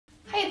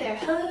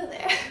hello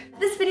there.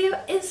 This video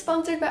is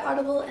sponsored by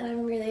Audible and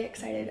I'm really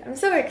excited. I'm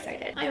so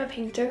excited. I'm a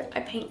painter, I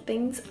paint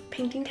things.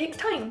 Painting takes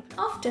time.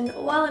 Often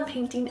while I'm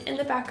painting, in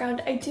the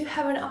background I do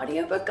have an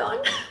audiobook on.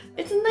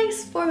 It's a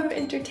nice form of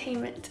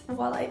entertainment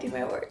while I do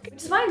my work.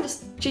 Which is why I'm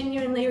just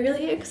genuinely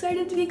really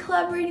excited to be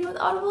collaborating with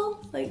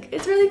Audible. Like,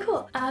 it's really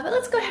cool. But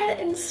let's go ahead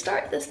and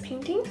start this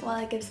painting while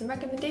I give some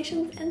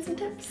recommendations and some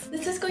tips.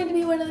 This is going to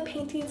be one of the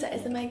paintings that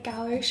is in my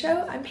gallery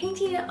show. I'm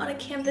painting it on a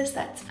canvas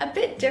that's a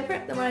bit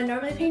different than what I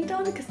normally paint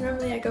on, because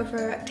normally I go for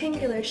a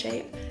rectangular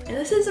shape. And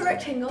this is a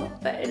rectangle,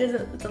 but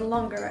it's a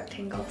longer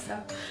rectangle,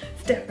 so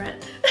it's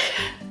different.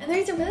 And the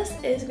reason for this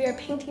is we are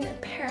painting a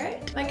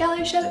parrot. My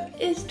gallery show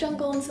is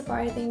jungle and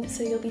safari themed,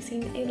 so you'll be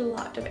seeing a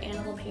lot of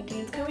animal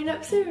paintings coming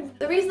up soon.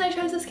 The reason I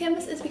chose this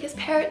canvas is because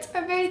parrots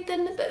are very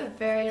thin but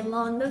very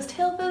long. Those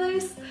tail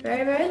feathers,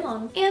 very, very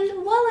long.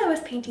 And while I was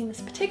painting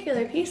this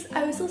particular piece,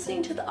 I was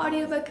listening to the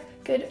audiobook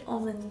Good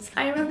Omens.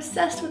 I am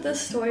obsessed with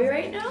this story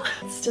right now.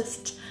 It's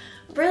just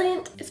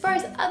brilliant. As far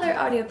as other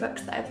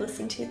audiobooks that I've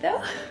listened to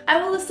though, I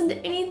will listen to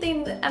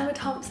anything that Emma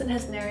Thompson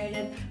has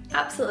narrated,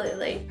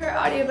 absolutely. Her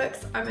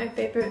audiobooks are my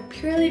favorite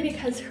purely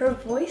because her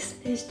voice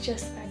is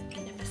just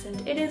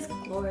magnificent. It is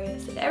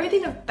glorious.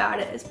 Everything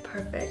about it is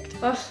perfect.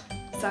 Oh,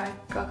 sorry,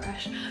 girl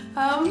crush.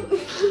 I'm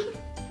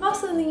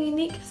also in the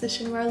unique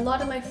position where a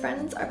lot of my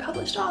friends are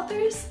published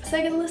authors, so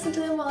I can listen to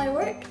them while I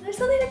work. There's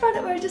something about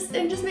it where it just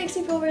makes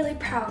me feel really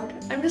proud.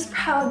 I'm just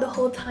proud the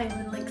whole time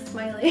and like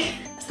smiling.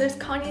 So there's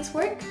Connie's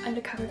work,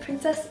 Undercover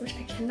Princess, which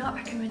I cannot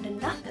recommend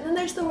enough. And then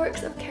there's the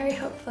works of Carrie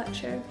Hope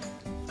Fletcher.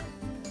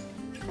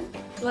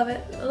 Love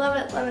it, love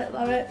it, love it,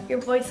 love it. Your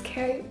voice,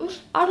 Carrie. Oof.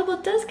 Audible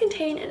does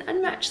contain an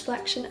unmatched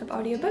selection of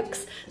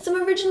audiobooks, some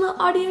original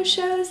audio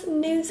shows,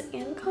 news,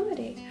 and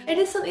comedy. It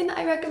is something that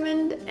I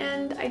recommend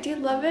and I do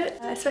love it,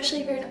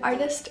 especially if you're an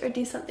artist or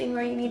do something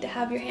where you need to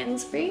have your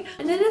hands free.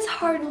 And it is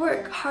hard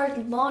work,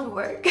 hard lawn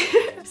work.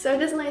 So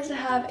it is nice to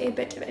have a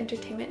bit of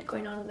entertainment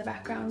going on in the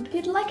background. If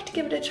you'd like to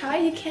give it a try,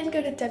 you can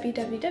go to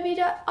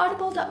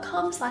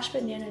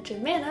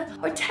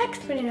www.audible.com/bananajamana or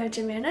text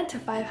bananajamana to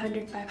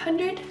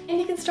 500-500 and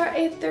you can start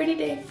a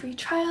 30-day free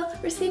trial,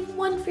 receive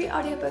one free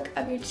audiobook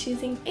of your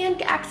choosing, and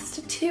get access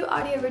to 2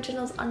 audio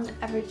originals on an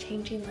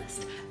ever-changing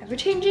list.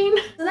 Ever-changing?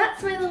 So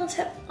that's my little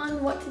tip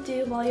on what to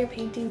do while you're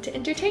painting to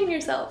entertain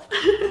yourself.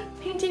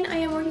 Painting I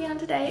am working on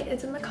today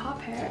is a macaw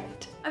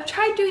parrot. I've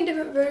tried doing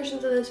different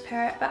versions of this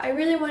parrot, but I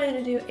really wanted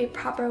to do a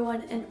proper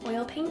one in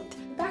oil paint.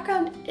 The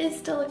background is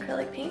still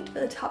acrylic paint,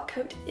 but the top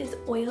coat is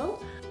oil.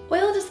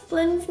 Oil just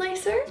blends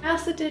nicer. I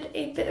also did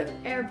a bit of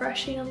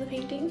airbrushing on the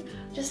painting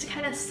just to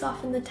kind of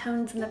soften the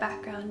tones in the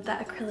background,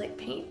 that acrylic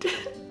paint.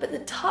 But the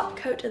top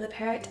coat of the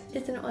parrot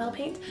is an oil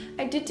paint.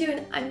 I did do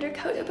an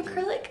undercoat of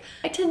acrylic.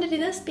 I tend to do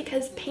this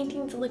because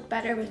paintings look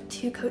better with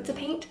 2 coats of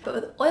paint, but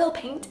with oil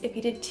paint, if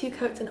you did 2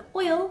 coats in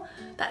oil,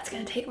 that's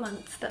gonna take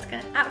months. That's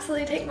gonna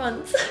absolutely take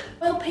months.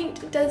 Oil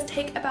paint does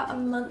take about a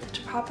month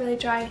to properly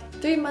dry,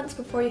 3 months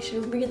before you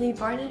should really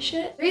varnish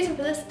it. The reason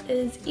for this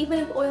is even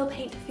if oil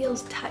paint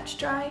feels touch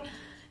dry,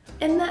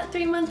 in that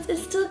 3 months it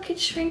still could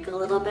shrink a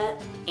little bit,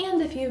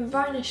 and if you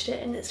varnished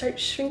it and it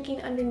starts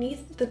shrinking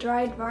underneath the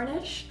dried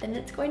varnish, then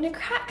it's going to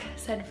crack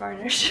said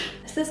varnish.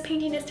 So this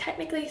painting is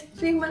technically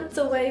 3 months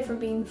away from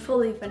being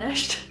fully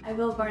finished. I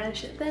will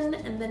varnish it then,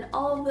 and then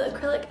all of the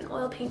acrylic and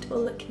oil paint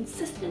will look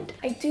consistent.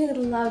 I do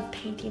love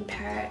painting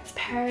parrots.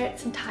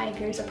 Parrots and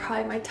tigers are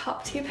probably my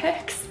top 2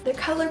 picks. They're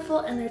colorful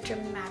and they're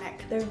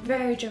dramatic. They're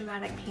very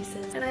dramatic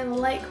pieces, and I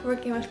like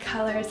working with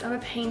colors. I'm a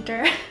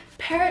painter.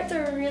 Parrots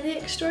are really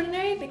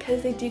extraordinary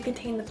because they do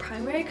contain the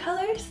primary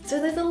colors, so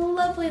there's a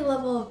lovely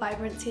level of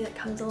vibrancy that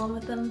comes along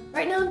with them.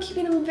 Right now I'm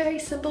keeping him very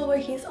simple where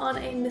he's on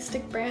a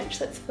mystic branch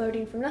that's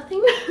floating from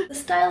nothing. The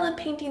style of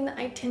painting that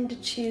I tend to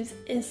choose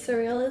is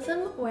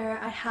surrealism, where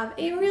I have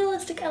a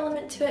realistic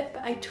element to it,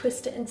 but I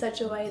twist it in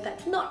such a way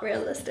that's not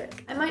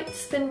realistic. I might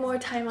spend more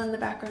time on the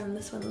background on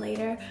this one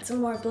later, some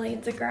more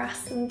blades of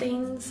grass and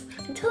things.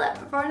 Until that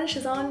varnish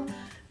is on,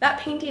 that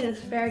painting is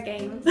fair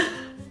game.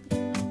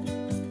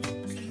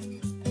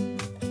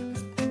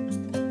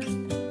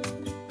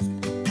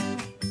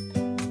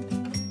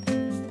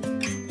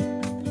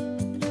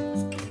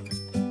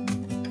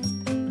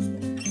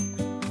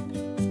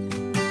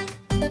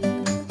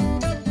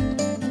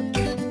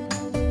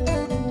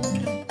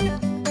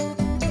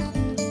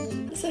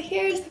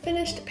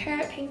 Finished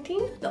parrot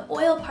painting. The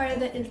oil part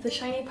of it is the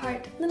shiny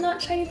part. The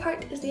not shiny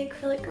part is the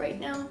acrylic right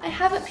now. I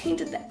haven't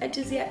painted the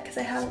edges yet because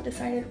I haven't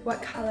decided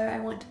what color I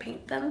want to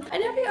paint them.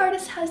 And every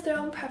artist has their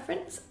own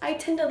preference. I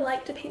tend to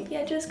like to paint the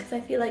edges because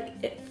I feel like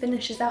it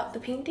finishes out the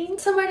painting.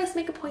 Some artists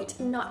make a point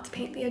not to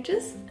paint the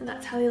edges, and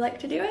that's how they like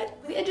to do it.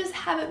 If the edges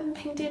haven't been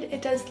painted,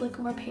 it does look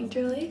more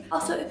painterly.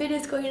 Also, if it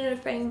is going in a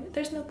frame,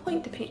 there's no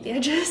point to paint the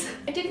edges.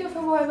 I did go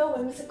for more of a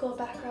whimsical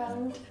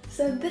background.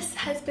 So this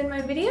has been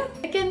my video.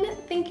 Again,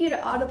 thank you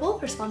to Audible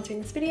for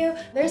sponsoring this video.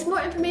 There's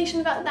more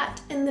information about that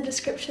in the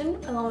description,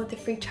 along with the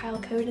free trial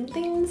code and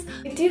things.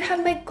 I do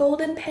have my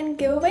golden pen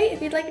giveaway.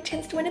 If you'd like a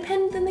chance to win a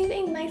pen, then leave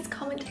a nice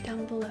comment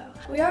down below.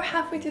 We are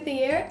halfway through the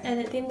year, and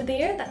at the end of the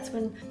year, that's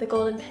when the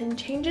golden pen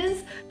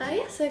changes.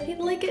 Yeah, so if you'd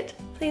like it,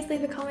 please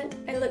leave a comment.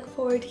 I look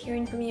forward to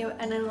hearing from you,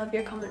 and I love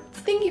your comments.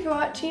 Thank you for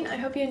watching. I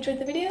hope you enjoyed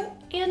the video,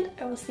 and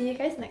I will see you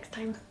guys next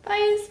time.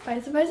 Bye, bye,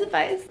 bye,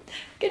 bye.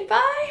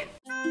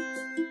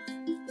 Goodbye.